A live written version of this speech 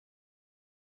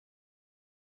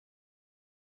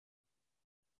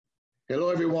Hello,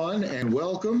 everyone, and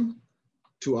welcome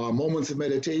to our Moments of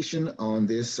Meditation on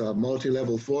this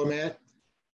multi-level format.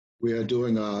 We are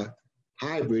doing a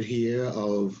hybrid here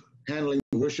of handling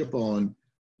worship on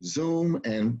Zoom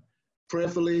and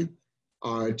prayerfully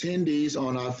our attendees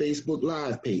on our Facebook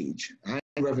Live page. I'm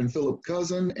Reverend Philip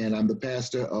Cousin, and I'm the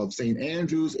pastor of St.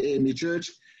 Andrew's AME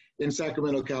Church in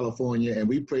Sacramento, California, and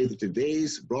we pray that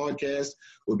today's broadcast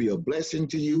will be a blessing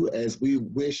to you as we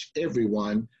wish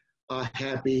everyone a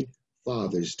happy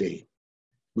Father's Day.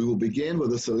 We will begin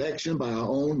with a selection by our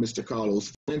own Mr.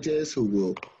 Carlos Fuentes, who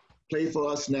will play for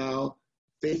us now,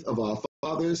 Faith of Our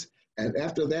Fathers. And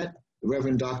after that, the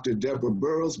Reverend Dr. Deborah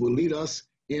Burrows will lead us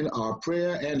in our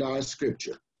prayer and our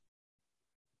scripture.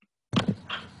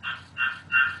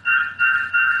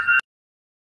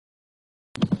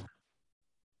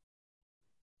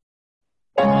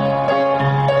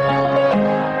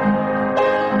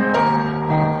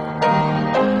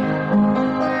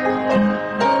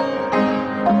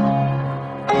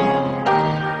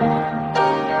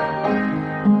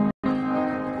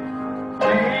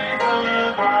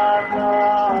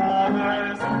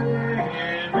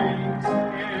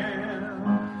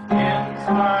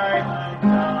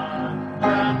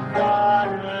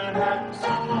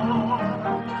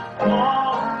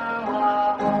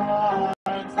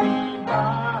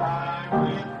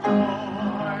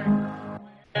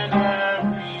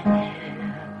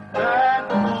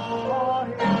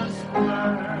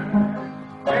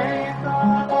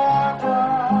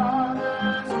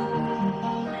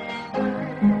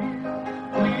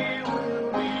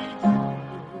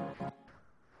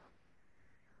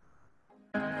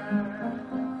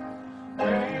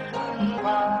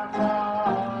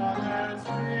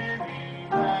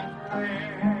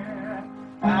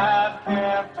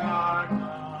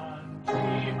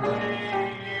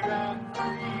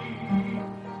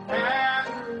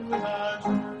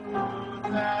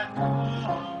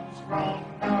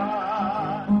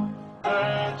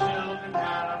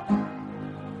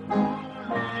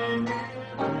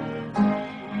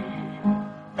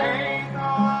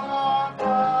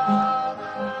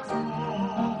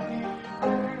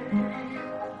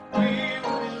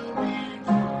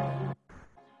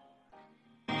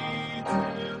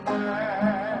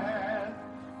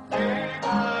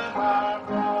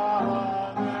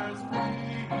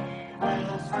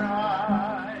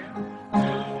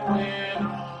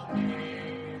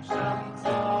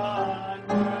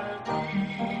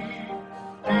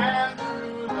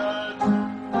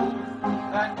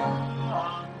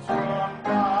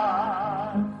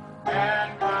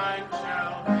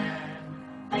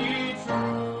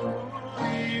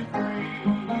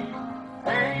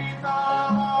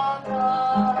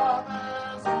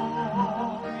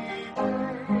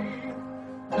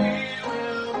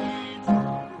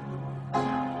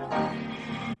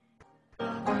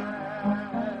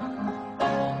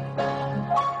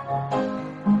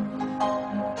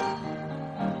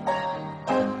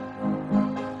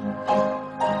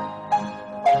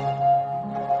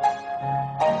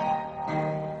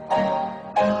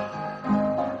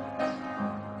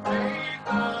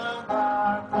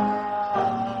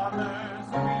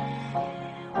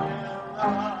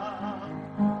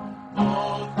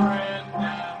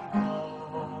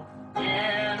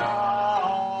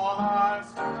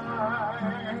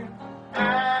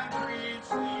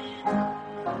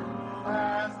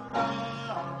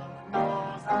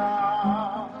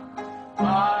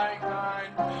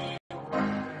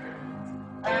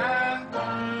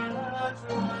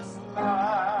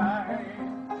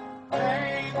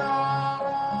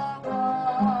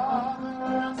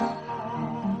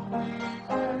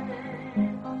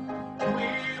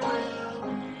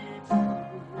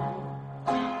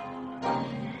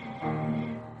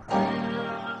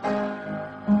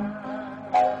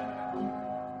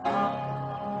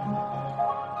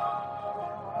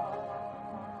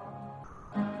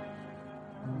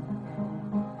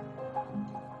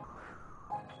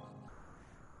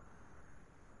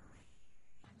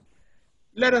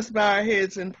 Let us bow our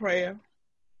heads in prayer.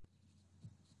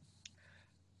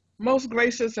 Most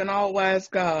gracious and all-wise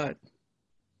God,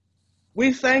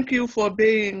 we thank you for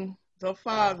being the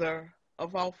Father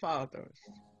of all fathers.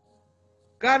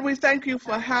 God, we thank you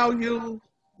for how you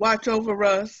watch over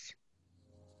us,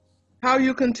 how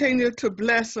you continue to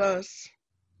bless us,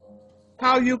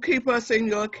 how you keep us in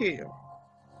your care.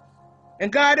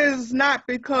 And God, it is not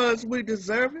because we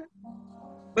deserve it,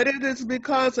 but it is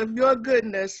because of your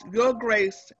goodness, your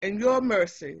grace, and your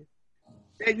mercy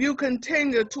that you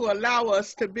continue to allow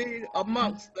us to be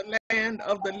amongst the land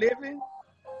of the living.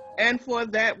 And for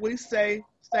that we say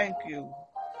thank you.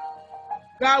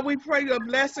 God, we pray your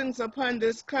blessings upon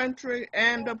this country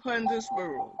and upon this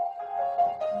world.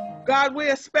 God, we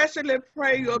especially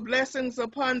pray your blessings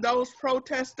upon those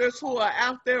protesters who are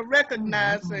out there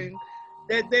recognizing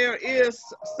that there is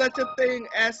such a thing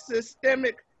as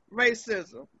systemic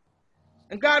racism.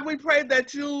 And God, we pray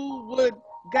that you would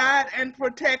guide and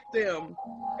protect them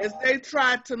as they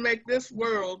try to make this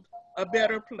world a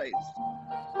better place.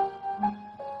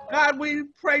 God, we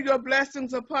pray your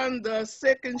blessings upon the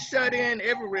sick and shut in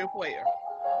everywhere.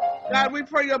 God, we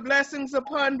pray your blessings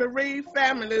upon bereaved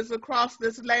families across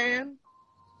this land.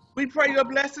 We pray your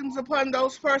blessings upon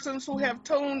those persons who have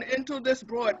tuned into this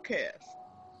broadcast.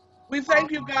 We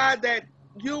thank you, God, that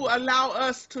you allow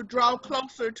us to draw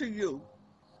closer to you,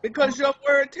 because your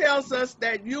word tells us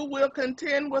that you will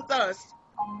contend with us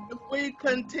if we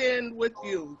contend with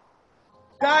you.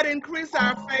 God, increase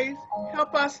our faith.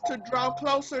 Help us to draw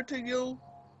closer to you.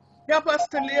 Help us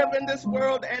to live in this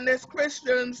world and as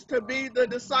Christians to be the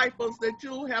disciples that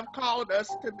you have called us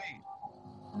to be.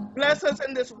 Bless us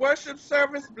in this worship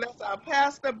service. Bless our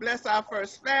pastor. Bless our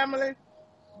first family.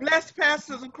 Bless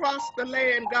pastors across the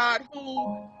land, God,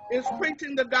 who is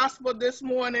preaching the gospel this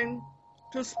morning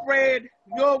to spread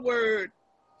your word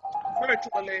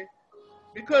virtually,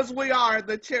 because we are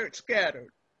the church scattered.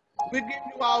 We give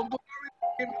you all glory,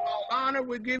 we give you all honor,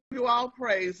 we give you all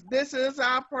praise. This is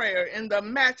our prayer. In the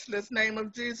matchless name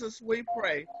of Jesus, we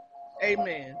pray.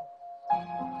 Amen.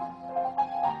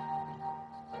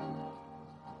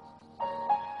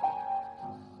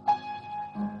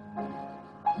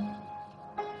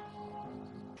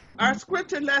 Our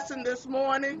scripture lesson this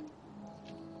morning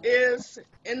is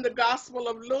in the Gospel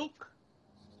of Luke.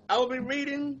 I will be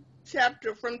reading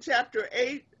from chapter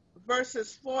 8,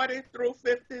 verses 40 through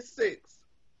 56.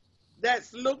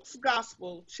 That's Luke's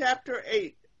Gospel, chapter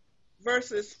 8,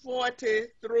 verses 40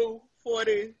 through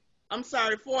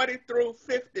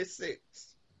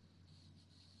 56.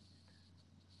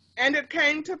 And it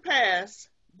came to pass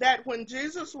that when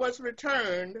Jesus was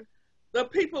returned, the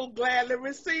people gladly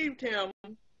received him,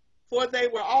 for they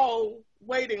were all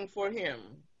waiting for him.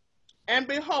 And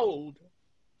behold,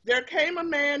 there came a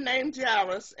man named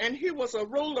Jairus, and he was a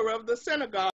ruler of the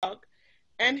synagogue,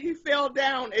 and he fell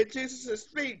down at Jesus'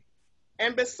 feet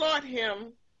and besought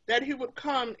him that he would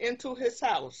come into his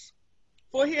house.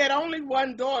 For he had only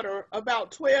one daughter,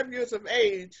 about 12 years of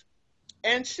age,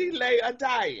 and she lay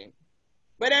a-dying.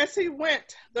 But as he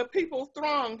went, the people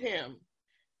thronged him.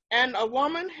 And a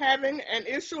woman having an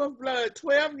issue of blood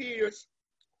 12 years,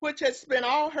 which had spent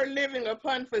all her living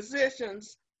upon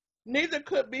physicians, neither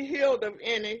could be healed of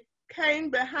any, came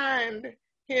behind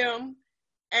him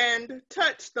and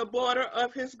touched the border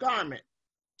of his garment.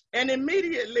 And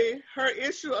immediately her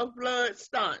issue of blood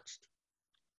staunched.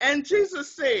 And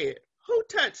Jesus said, "Who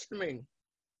touched me?"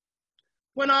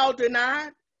 When all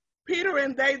denied, Peter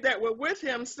and they that were with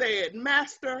him said,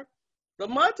 "Master, the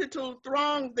multitude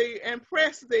thronged thee and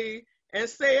pressed thee, and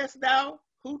sayest thou,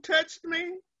 Who touched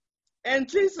me?" And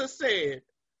Jesus said,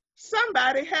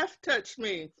 "Somebody hath touched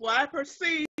me, for I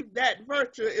perceive that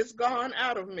virtue is gone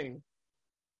out of me."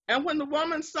 And when the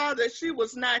woman saw that she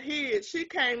was not hid, she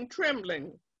came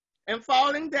trembling, and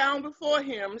falling down before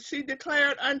him, she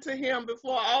declared unto him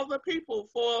before all the people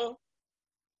for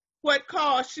what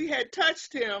cause she had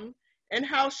touched him, and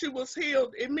how she was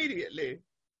healed immediately.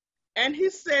 And he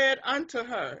said unto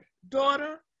her,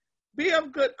 "Daughter, be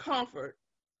of good comfort.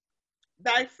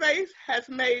 Thy faith hath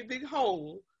made thee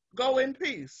whole. Go in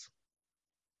peace."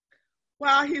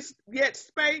 While he yet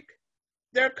spake,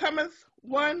 there cometh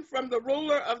one from the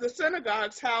ruler of the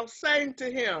synagogue's house, saying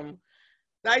to him,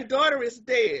 "Thy daughter is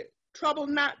dead. Trouble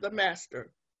not the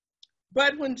master."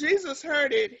 But when Jesus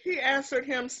heard it, he answered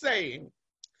him, saying,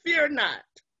 "Fear not,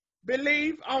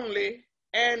 believe only,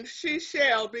 and she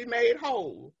shall be made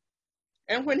whole."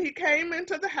 And when he came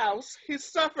into the house, he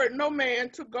suffered no man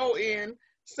to go in,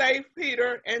 save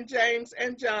Peter and James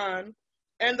and John,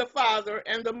 and the father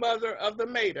and the mother of the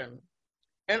maiden.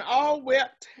 And all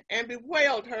wept and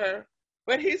bewailed her.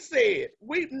 But he said,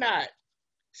 "Weep not.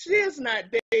 She is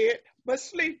not dead, but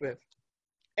sleepeth."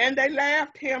 And they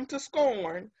laughed him to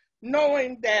scorn,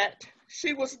 knowing that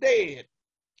she was dead.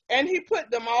 And he put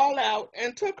them all out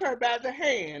and took her by the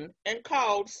hand and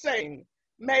called, saying,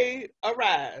 "Maid,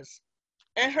 arise."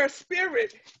 And her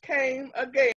spirit came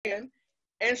again,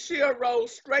 and she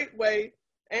arose straightway,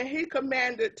 and he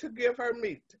commanded to give her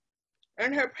meat.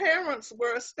 And her parents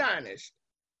were astonished,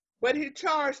 but he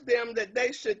charged them that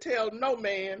they should tell no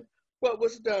man what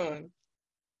was done.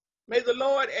 May the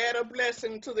Lord add a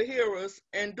blessing to the hearers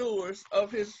and doers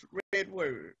of his read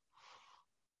word.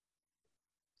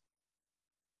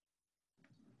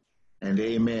 and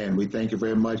amen. We thank you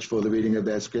very much for the reading of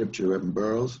that scripture, Reverend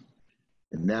Burrows.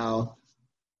 And now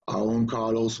our own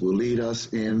Carlos will lead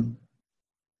us in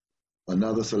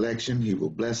another selection. He will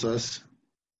bless us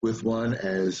with one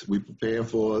as we prepare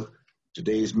for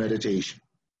today's meditation.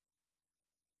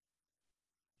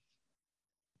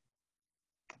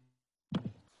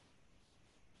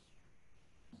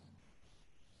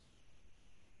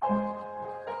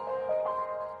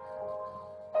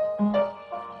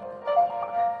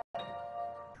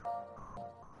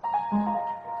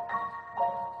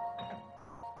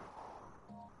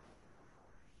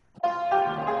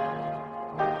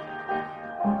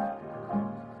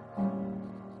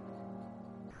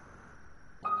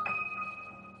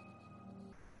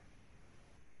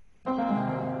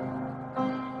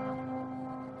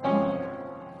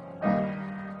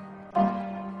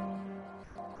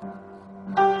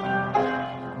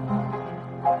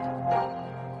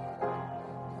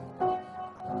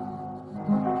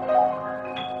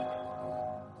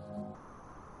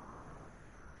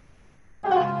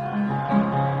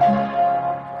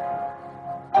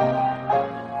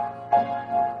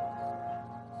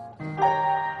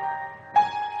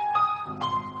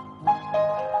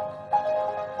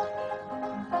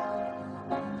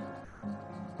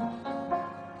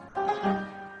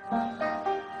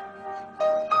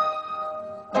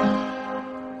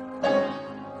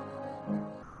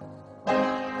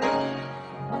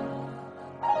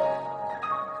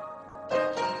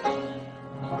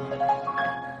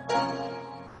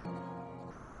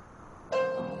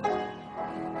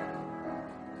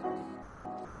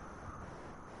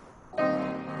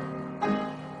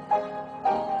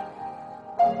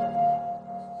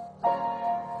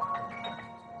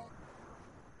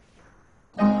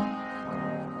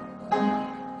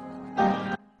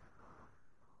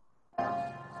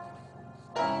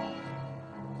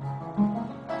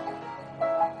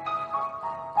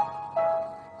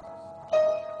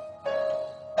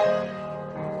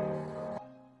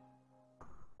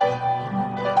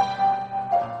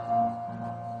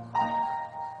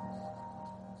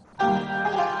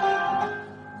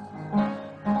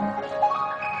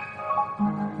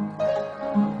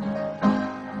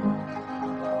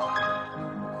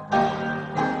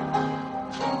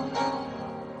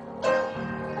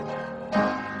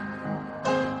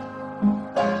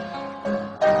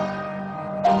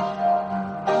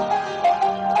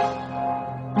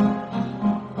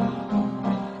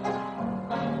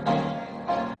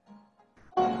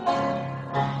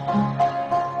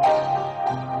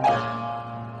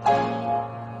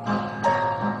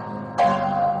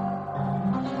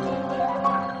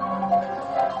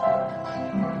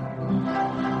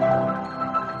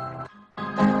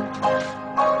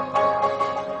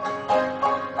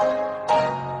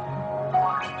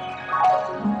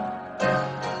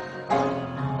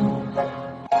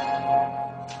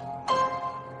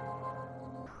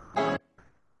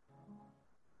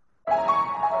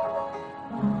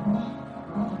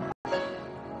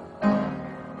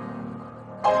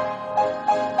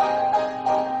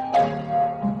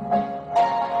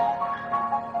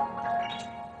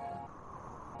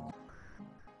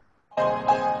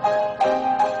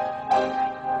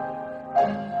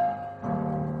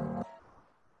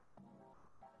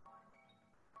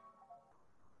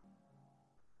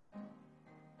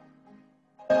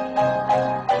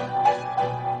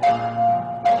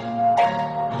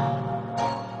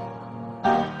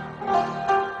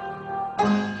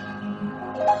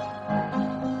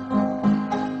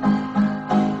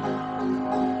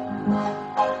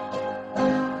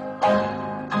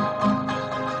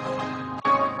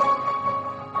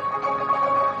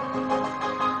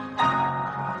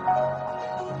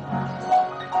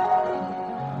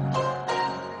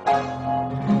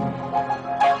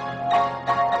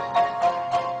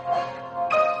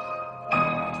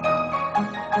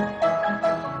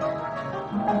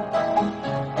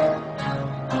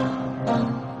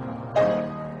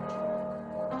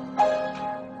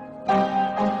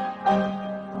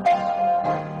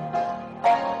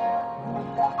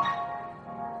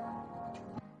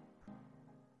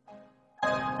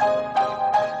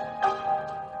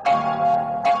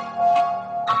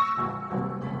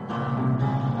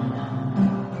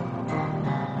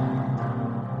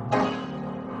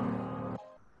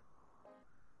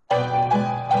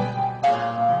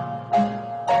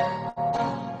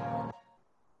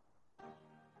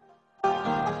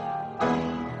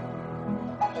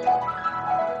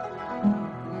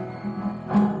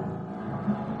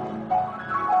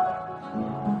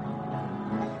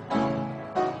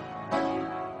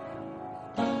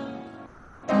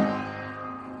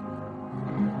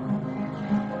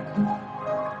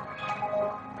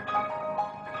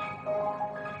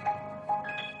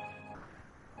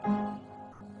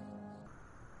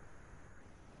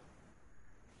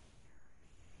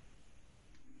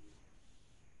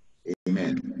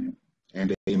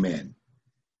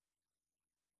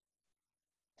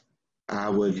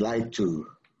 would like to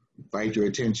invite your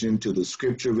attention to the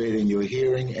scripture read in your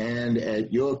hearing and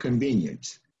at your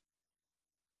convenience.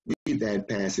 Read that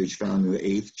passage found in the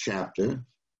 8th chapter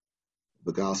of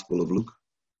the Gospel of Luke,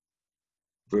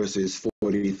 verses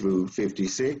 40 through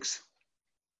 56.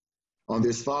 On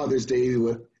this Father's Day, we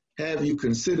would have you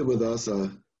consider with us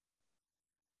a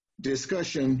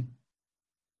discussion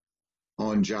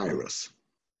on Jairus.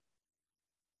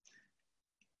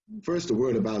 First, a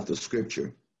word about the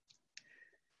scripture.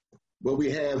 What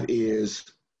we have is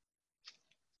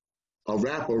a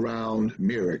wraparound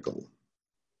miracle.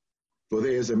 For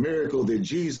there is a miracle that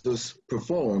Jesus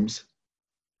performs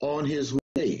on his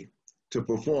way to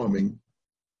performing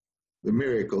the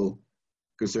miracle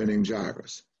concerning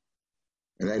Jairus.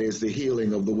 And that is the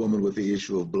healing of the woman with the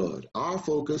issue of blood. Our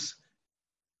focus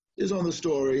is on the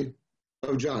story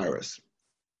of Jairus.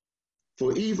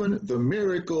 For even the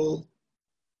miracle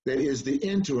that is the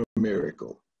interim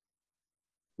miracle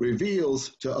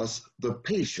reveals to us the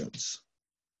patience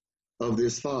of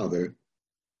this father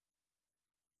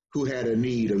who had a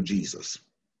need of Jesus.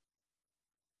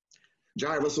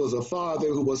 Jairus was a father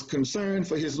who was concerned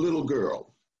for his little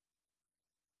girl.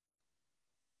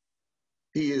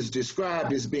 He is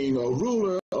described as being a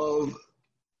ruler of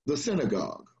the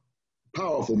synagogue,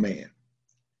 powerful man.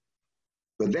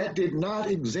 But that did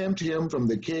not exempt him from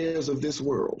the cares of this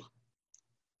world.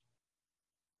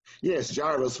 Yes,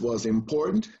 Jairus was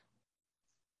important.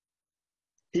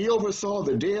 He oversaw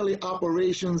the daily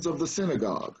operations of the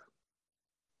synagogue.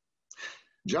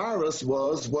 Jairus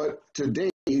was what today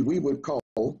we would call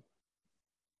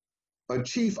a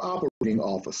chief operating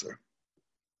officer.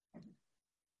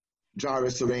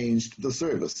 Jairus arranged the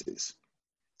services.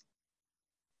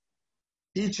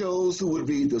 He chose who would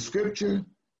read the scripture,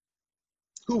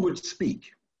 who would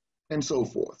speak, and so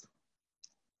forth.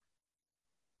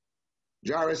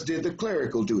 Jairus did the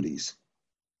clerical duties.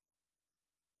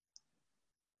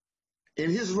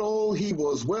 In his role, he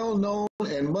was well known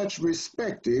and much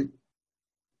respected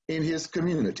in his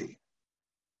community.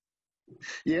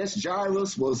 Yes,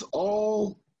 Jairus was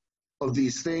all of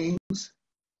these things,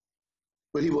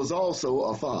 but he was also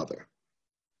a father.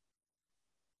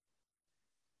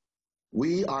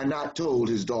 We are not told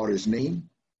his daughter's name.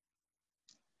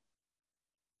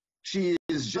 She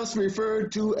is just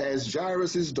referred to as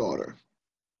Jairus' daughter.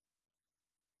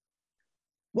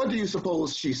 What do you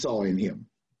suppose she saw in him?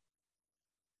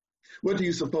 What do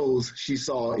you suppose she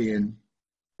saw in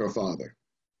her father?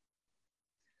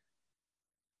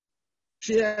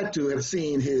 She had to have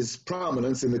seen his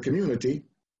prominence in the community,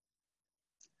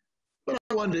 but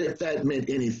I wonder if that meant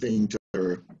anything to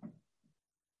her.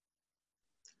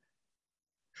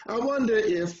 I wonder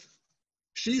if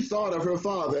she thought of her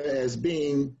father as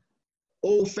being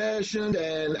old-fashioned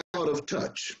and out of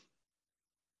touch,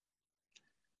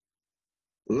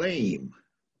 lame,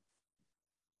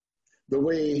 the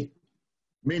way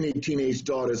many teenage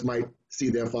daughters might see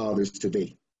their fathers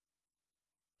today.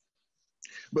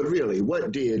 But really,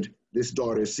 what did this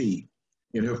daughter see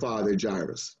in her father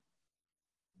Jairus?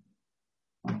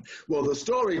 Well, the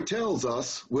story tells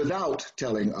us, without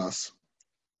telling us,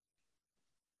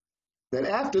 that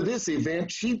after this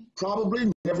event, she probably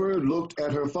never looked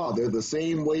at her father the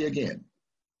same way again.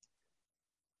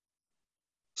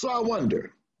 So I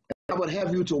wonder, and I would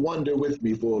have you to wonder with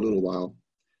me for a little while,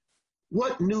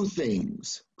 what new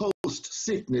things,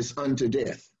 post-sickness unto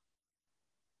death,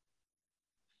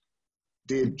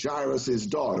 did Jairus'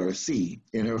 daughter see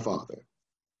in her father?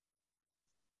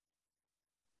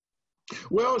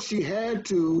 Well, she had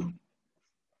to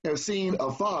have seen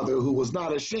a father who was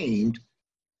not ashamed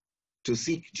to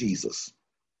seek Jesus.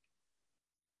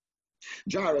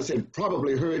 Jairus had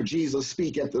probably heard Jesus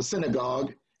speak at the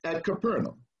synagogue at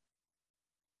Capernaum.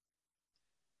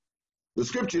 The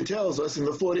scripture tells us in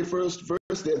the 41st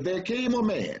verse that there came a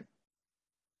man.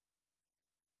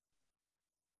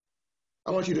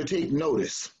 I want you to take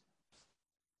notice.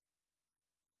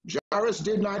 Jairus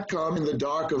did not come in the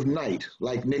dark of night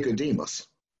like Nicodemus.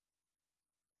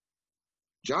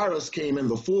 Jairus came in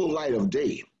the full light of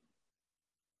day.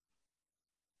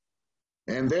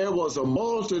 And there was a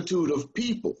multitude of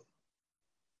people,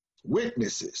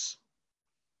 witnesses,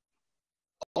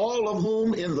 all of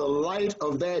whom in the light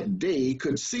of that day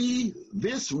could see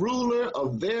this ruler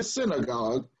of their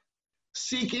synagogue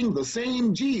seeking the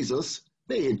same Jesus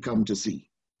they had come to see.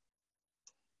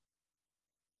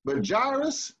 But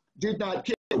Jairus did not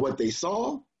care what they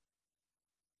saw.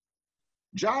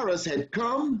 Jairus had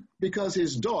come because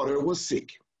his daughter was sick.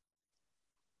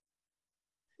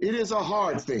 It is a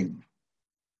hard thing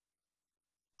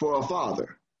for a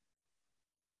father,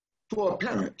 for a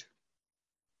parent,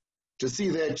 to see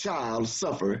their child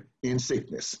suffer in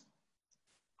sickness.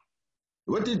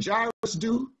 What did Jairus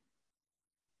do?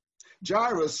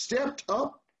 Jairus stepped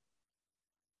up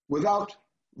without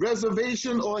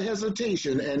reservation or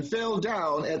hesitation and fell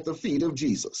down at the feet of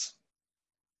Jesus.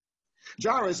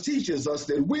 Jairus teaches us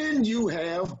that when you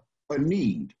have a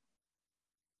need,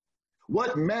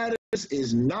 what matters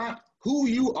is not who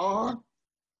you are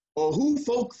or who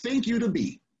folk think you to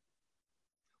be.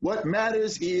 What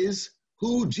matters is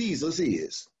who Jesus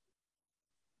is.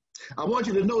 I want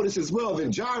you to notice as well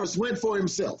that Jairus went for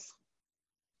himself.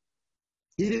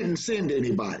 He didn't send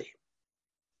anybody.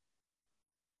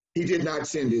 He did not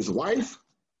send his wife.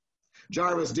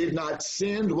 Jairus did not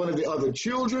send one of the other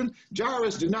children.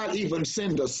 Jairus did not even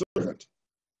send a servant.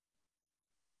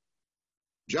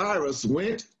 Jairus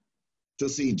went to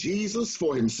see Jesus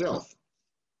for himself.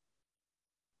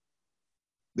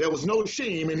 There was no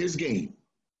shame in his game.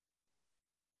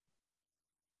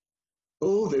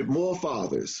 Oh, that more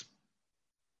fathers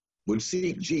would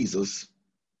seek Jesus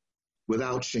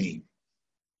without shame.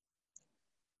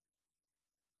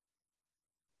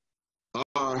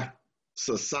 Our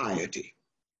society,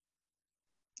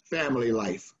 family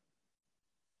life,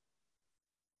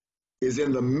 is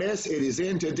in the mess it is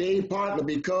in today, partly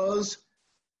because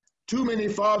too many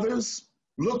fathers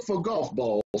look for golf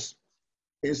balls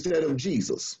instead of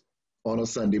Jesus on a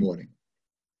Sunday morning.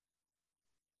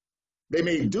 They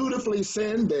may dutifully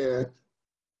send their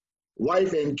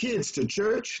wife and kids to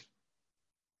church,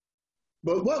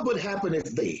 but what would happen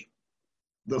if they,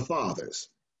 the fathers,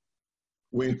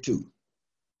 went too?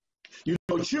 You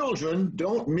know, children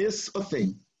don't miss a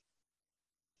thing.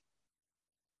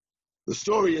 The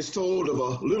story is told of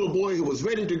a little boy who was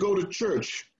ready to go to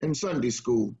church in Sunday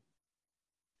school.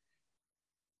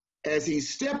 As he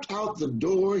stepped out the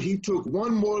door, he took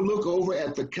one more look over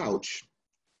at the couch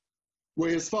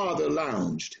where his father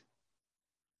lounged,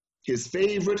 his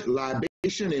favorite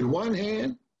libation in one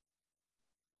hand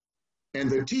and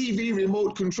the TV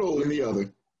remote control in the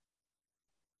other.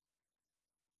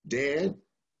 "Dad,"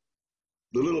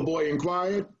 the little boy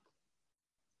inquired,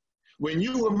 "when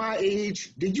you were my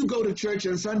age, did you go to church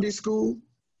and Sunday school?"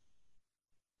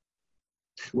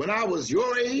 "When I was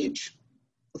your age,"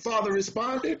 the father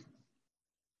responded,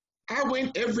 "I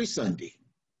went every Sunday."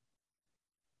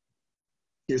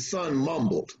 His son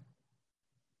mumbled,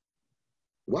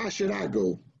 "Why should I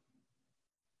go?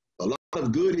 A lot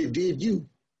of good it did you."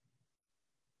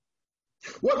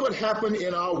 What would happen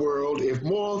in our world if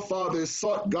more fathers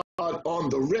sought God on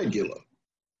the regular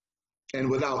and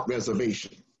without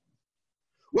reservation?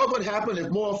 What would happen if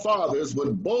more fathers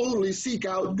would boldly seek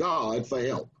out God for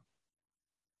help?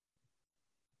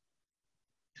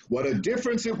 What a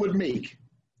difference it would make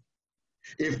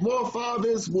if more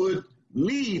fathers would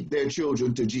lead their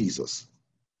children to Jesus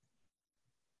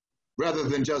rather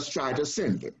than just try to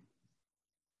send them.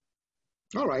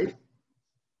 All right.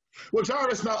 Well,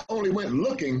 Jairus not only went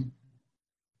looking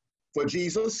for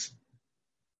Jesus,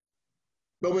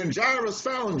 but when Jairus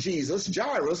found Jesus,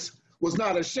 Jairus was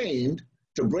not ashamed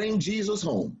to bring Jesus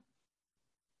home.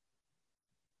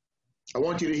 I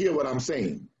want you to hear what I'm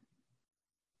saying.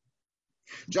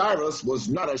 Jairus was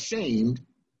not ashamed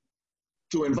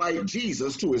to invite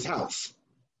Jesus to his house.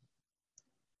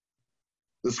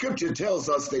 The scripture tells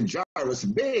us that Jairus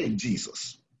begged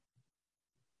Jesus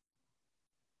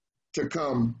to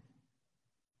come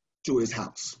to his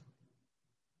house.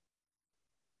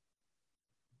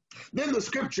 Then the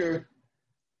scripture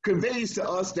conveys to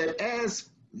us that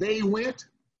as they went,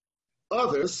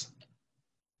 others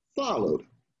followed.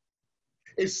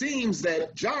 It seems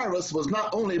that Jairus was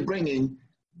not only bringing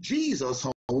Jesus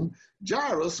home,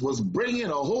 Jairus was bringing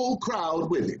a whole crowd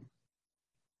with him.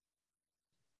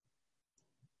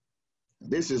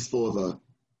 This is for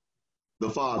the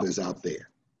fathers out there.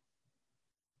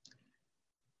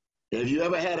 Have you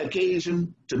ever had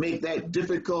occasion to make that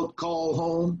difficult call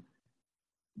home?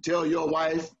 Tell your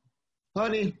wife,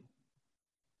 "Honey,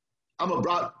 I'm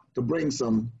about to bring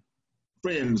some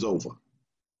friends over."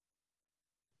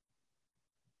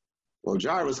 Well,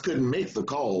 Jairus couldn't make the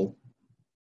call.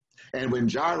 And when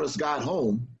Jairus got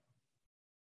home,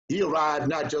 he arrived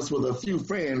not just with a few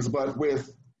friends, but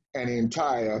with an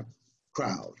entire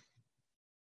crowd.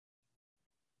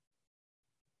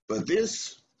 But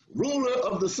this ruler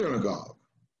of the synagogue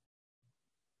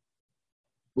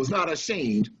was not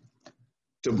ashamed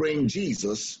to bring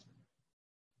Jesus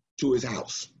to his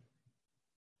house.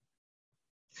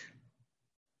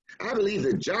 I believe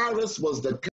that Jairus was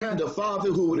the kind of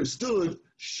father who would have stood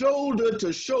shoulder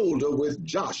to shoulder with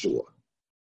Joshua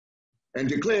and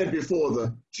declared before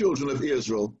the children of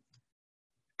Israel,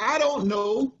 "I don't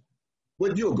know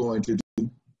what you're going to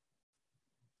do,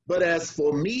 But as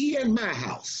for me and my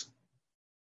house,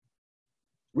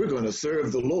 we're going to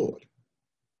serve the Lord.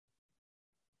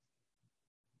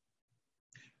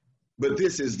 But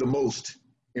this is the most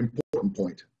important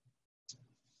point.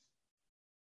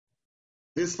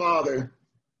 This father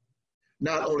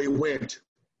not only went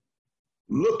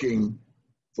looking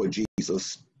for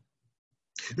Jesus,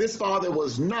 this father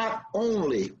was not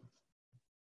only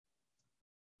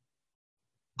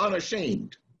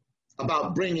unashamed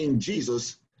about bringing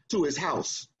Jesus to his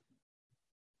house.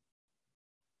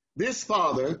 This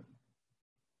father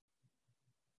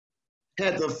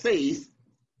had the faith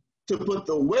to put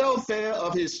the welfare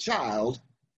of his child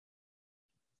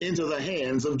into the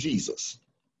hands of Jesus.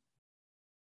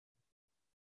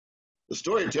 The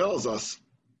story tells us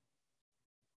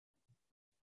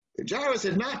that Jairus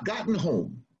had not gotten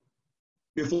home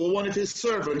before one of his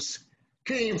servants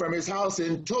came from his house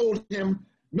and told him,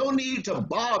 "No need to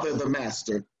bother the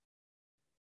master.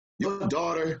 Your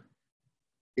daughter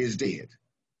is dead."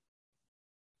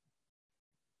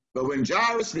 But when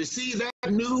Jairus received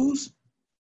that news,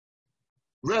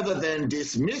 rather than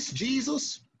dismiss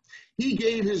Jesus, he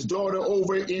gave his daughter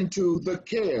over into the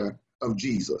care of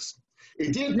Jesus.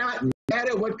 It did not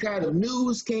matter what kind of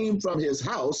news came from his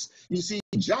house. You see,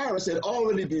 Jairus had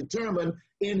already determined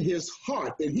in his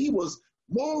heart that he was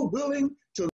more willing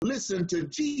to listen to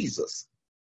Jesus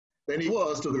than he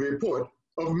was to the report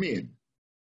of men.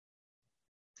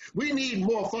 We need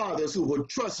more fathers who will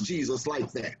trust Jesus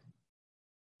like that.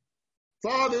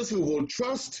 Fathers who will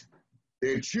trust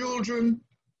their children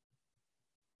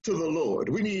to the Lord.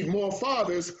 We need more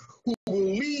fathers who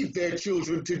will lead their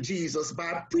children to Jesus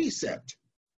by precept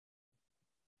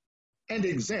and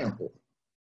example.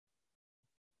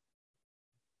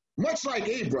 Much like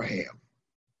Abraham,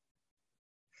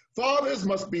 fathers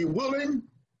must be willing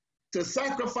to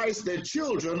sacrifice their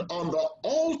children on the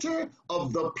altar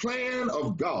of the plan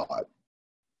of God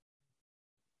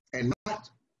and not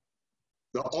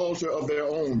the altar of their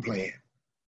own plan.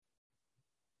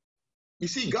 You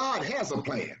see, God has a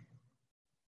plan.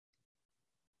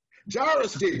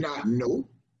 Jairus did not know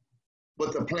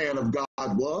what the plan of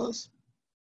God was,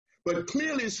 but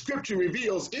clearly Scripture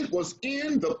reveals it was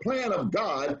in the plan of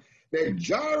God that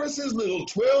Jairus' little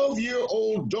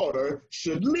 12-year-old daughter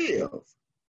should live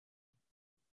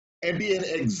and be an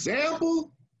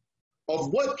example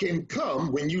of what can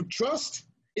come when you trust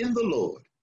in the Lord.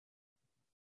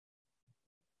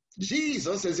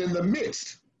 Jesus is in the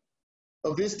midst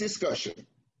of this discussion.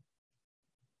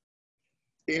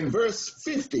 In verse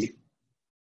 50,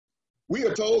 we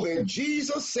are told that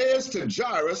Jesus says to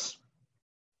Jairus,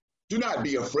 "Do not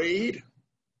be afraid,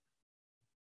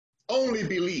 only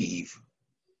believe.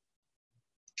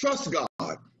 Trust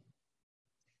God.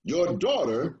 Your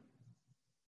daughter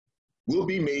will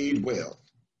be made well."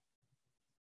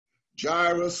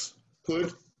 Jairus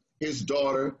put his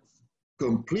daughter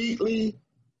completely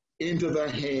into the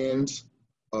hands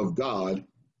of God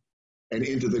and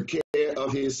into the care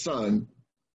of his son,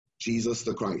 Jesus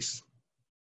the Christ.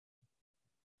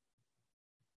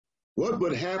 What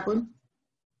would happen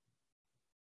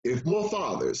if more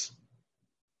fathers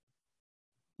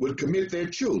would commit their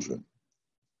children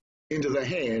into the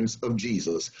hands of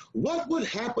Jesus? What would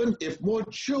happen if more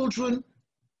children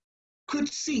could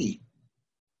see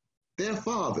their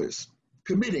fathers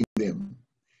committing them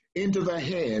into the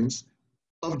hands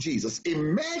of Jesus?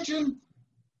 Imagine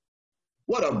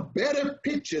what a better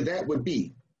picture that would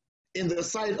be in the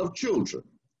sight of children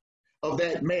of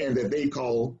that man that they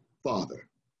call father.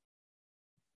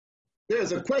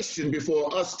 There's a question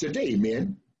before us today,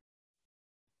 men.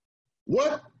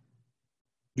 What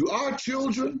do our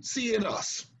children see in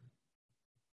us?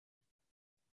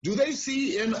 Do they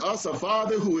see in us a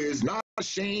father who is not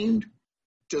ashamed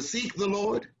to seek the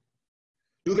Lord?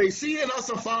 Do they see in us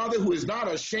a father who is not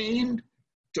ashamed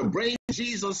to bring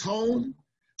Jesus home,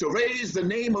 to raise the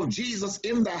name of Jesus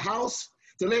in the house,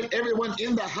 to let everyone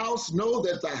in the house know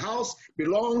that the house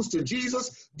belongs to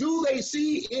Jesus? Do they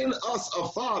see in us a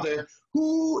father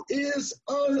who is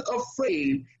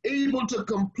unafraid, able to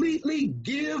completely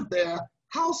give their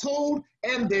household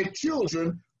and their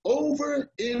children over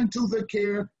into the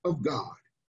care of God?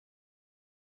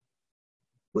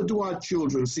 What do our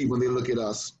children see when they look at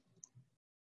us?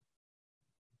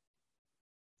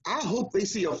 I hope they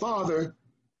see a father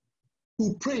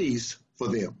who prays for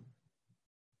them.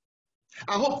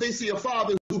 I hope they see a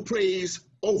father who prays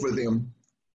over them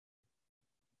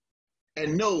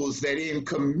and knows that in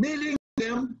committing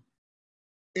them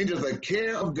into the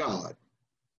care of God,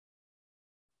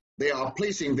 they are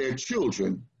placing their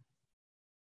children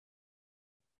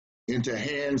into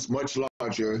hands much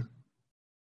larger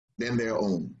than their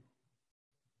own.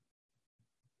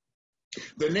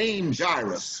 The name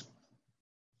Jairus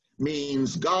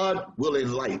means God will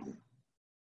enlighten.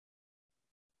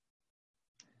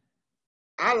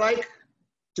 I like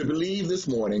to believe this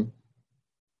morning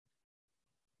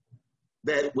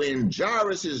that when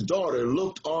Jairus' daughter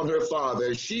looked on her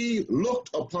father, she looked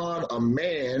upon a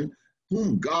man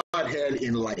whom God had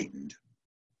enlightened.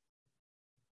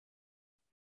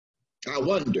 I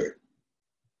wonder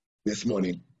this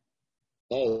morning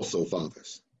also,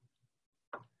 fathers,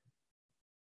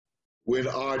 when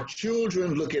our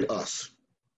children look at us,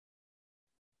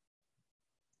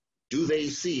 do they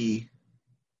see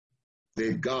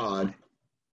that God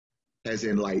has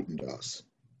enlightened us?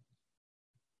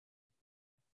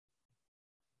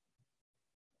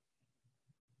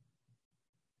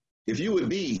 If you would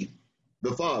be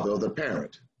the father or the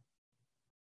parent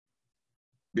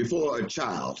before a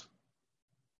child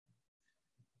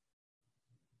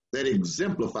that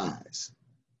exemplifies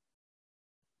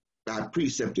by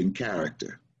precept and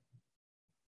character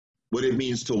what it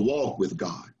means to walk with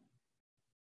God,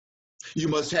 you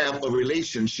must have a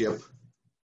relationship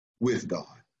with God.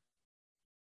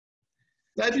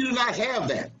 Now, if you do not have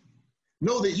that,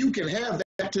 know that you can have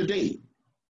that today.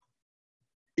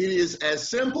 It is as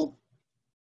simple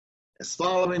as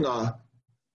following a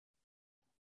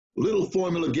little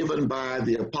formula given by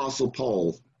the Apostle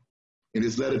Paul in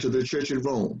his letter to the church in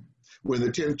Rome, where in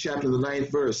the 10th chapter, the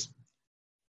 9th verse,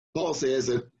 Paul says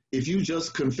that if you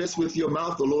just confess with your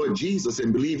mouth the Lord Jesus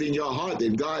and believe in your heart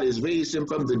that God has raised him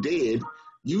from the dead,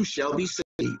 you shall be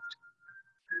saved.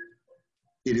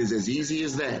 It is as easy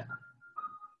as that.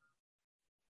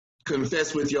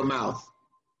 Confess with your mouth.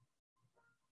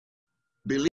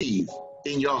 Believe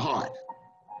in your heart.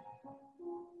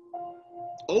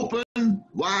 Open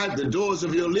wide the doors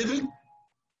of your living.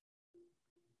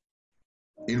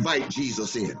 Invite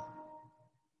Jesus in.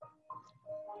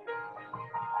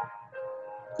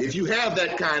 If you have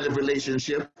that kind of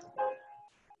relationship,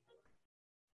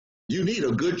 you need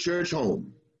a good church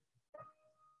home.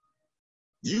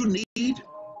 You need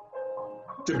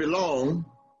to belong,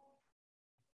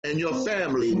 and your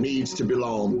family needs to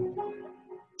belong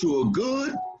to a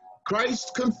good,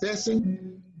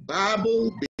 Christ-confessing,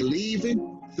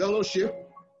 Bible-believing fellowship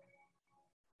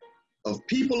of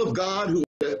people of God who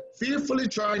are fearfully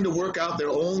trying to work out their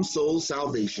own soul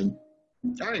salvation.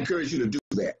 I encourage you to do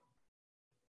that.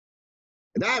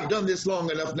 And I've done this long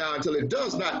enough now until it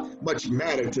does not much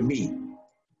matter to me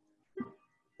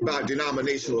about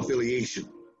denominational affiliation.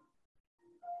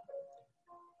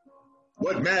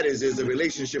 What matters is a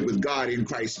relationship with God in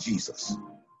Christ Jesus.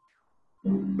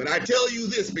 But I tell you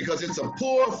this because it's a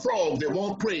poor frog that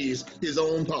won't praise his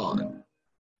own pond.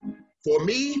 For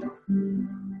me,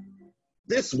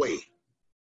 this way,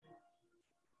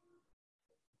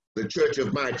 the church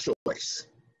of my choice,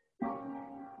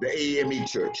 the AME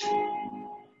church,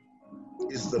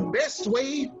 is the best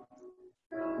way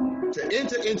to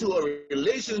enter into a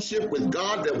relationship with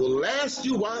God that will last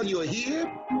you while you're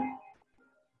here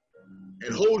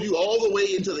and hold you all the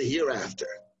way into the hereafter.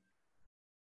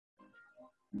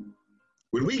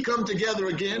 When we come together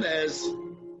again as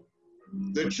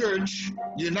the church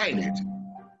united,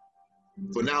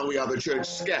 for now we are the church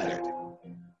scattered.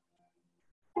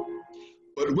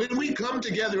 But when we come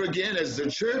together again as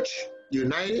the church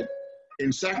united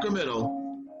in Sacramento,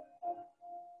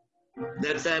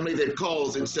 that family that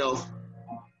calls itself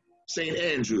St.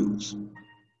 Andrew's,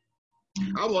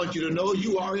 I want you to know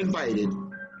you are invited.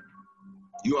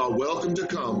 You are welcome to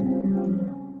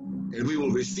come, and we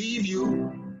will receive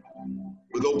you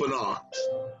with open arms.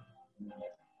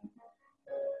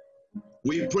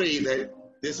 We pray that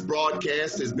this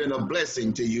broadcast has been a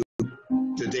blessing to you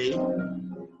today.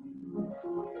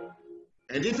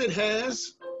 And if it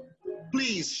has,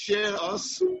 please share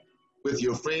us with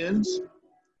your friends.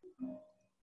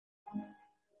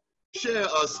 Share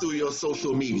us through your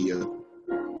social media,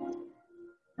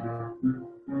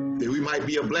 that we might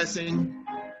be a blessing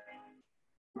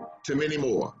to many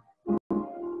more.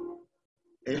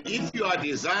 And if you are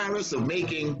desirous of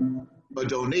making a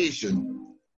donation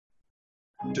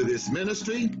to this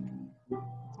ministry,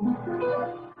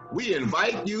 we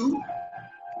invite you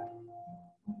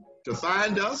to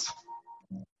find us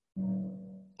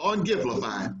on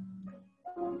Givelify.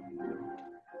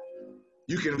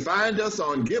 You can find us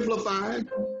on Givelify,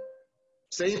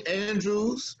 St.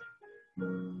 Andrew's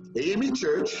AME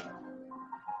Church,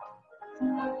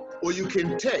 or you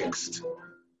can text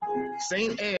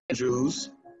St.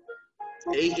 Andrew's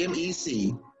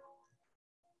AMEC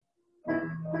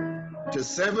to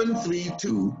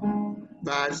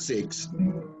 73256.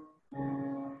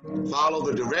 Follow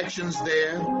the directions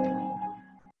there,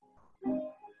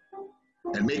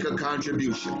 and make a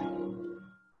contribution.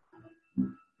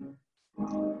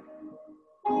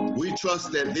 We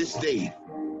trust that this day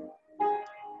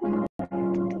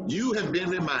you have been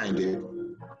reminded,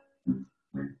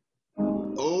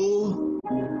 oh,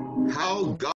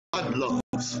 how God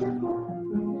loves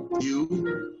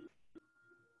you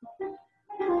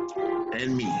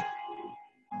and me.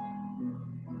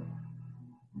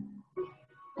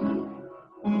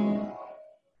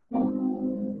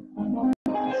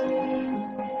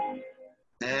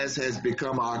 As has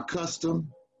become our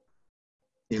custom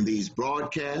in these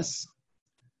broadcasts,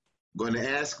 I'm going to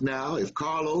ask now if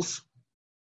Carlos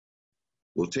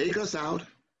will take us out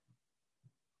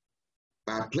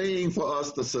by playing for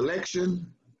us the selection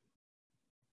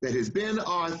that has been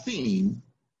our theme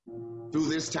through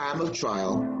this time of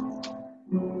trial,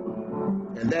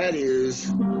 and that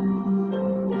is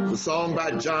the song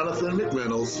by Jonathan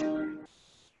McReynolds,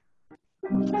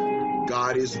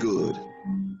 God is Good.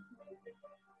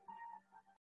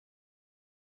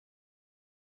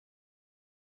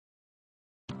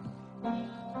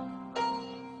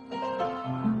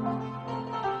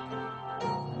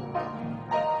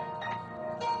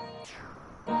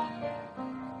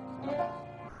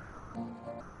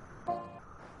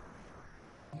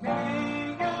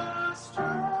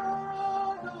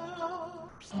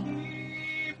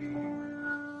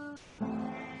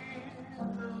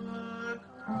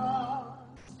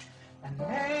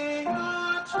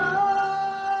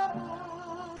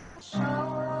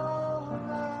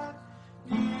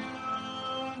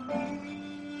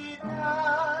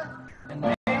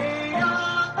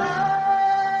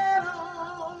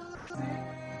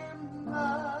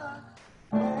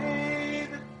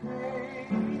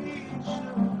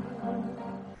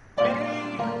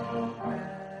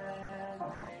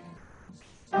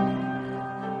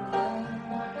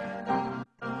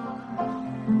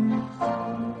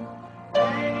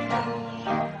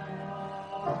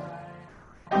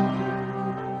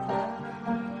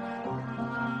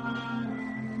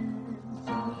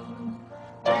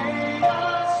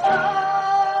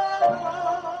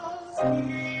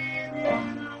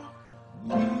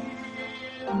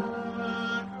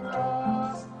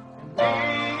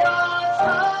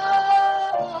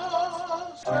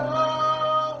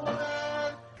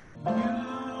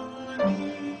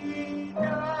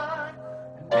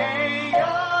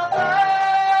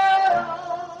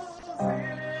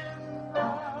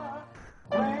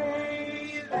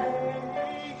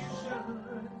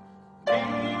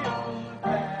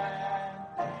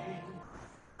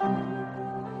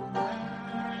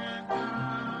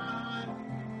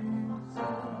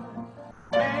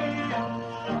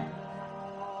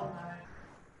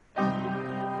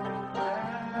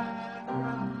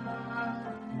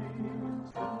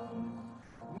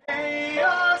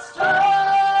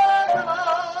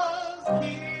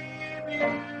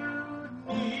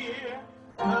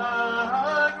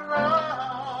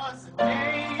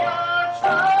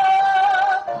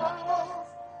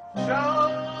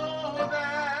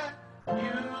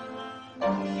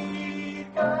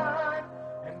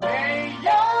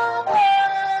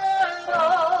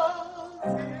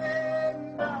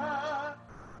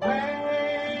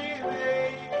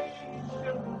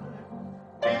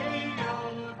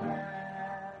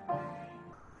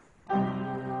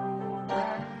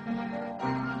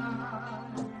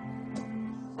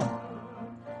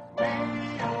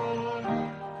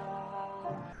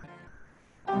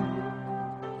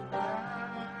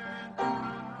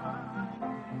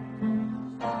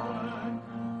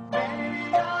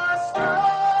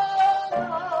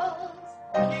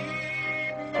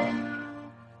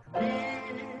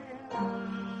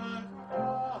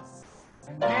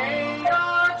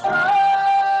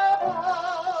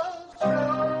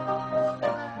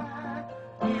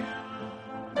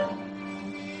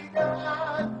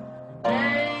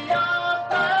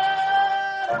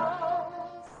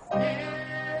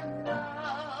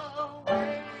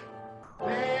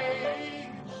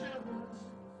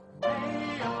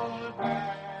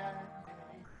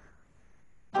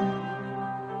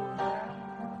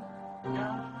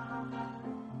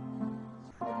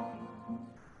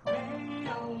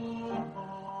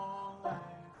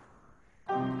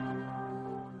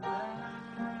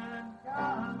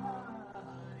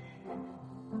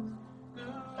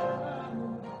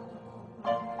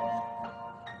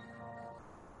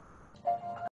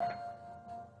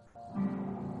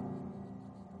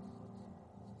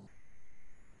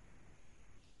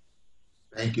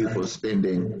 Thank you for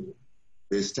spending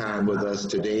this time with us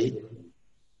today.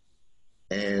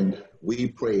 And we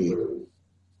pray,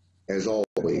 as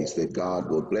always, that God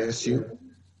will bless you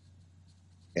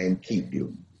and keep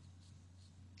you.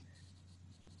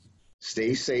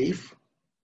 Stay safe,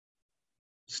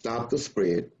 stop the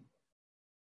spread,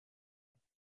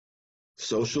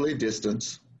 socially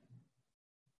distance,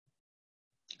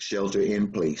 shelter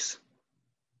in place.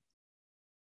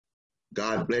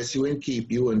 God bless you and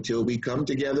keep you until we come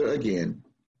together again.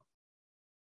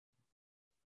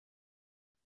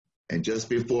 And just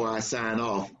before I sign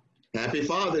off, happy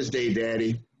Father's Day,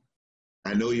 Daddy.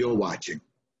 I know you're watching.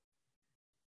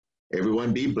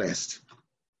 Everyone be blessed.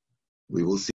 We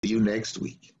will see you next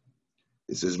week.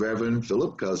 This is Reverend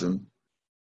Philip Cousin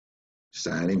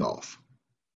signing off.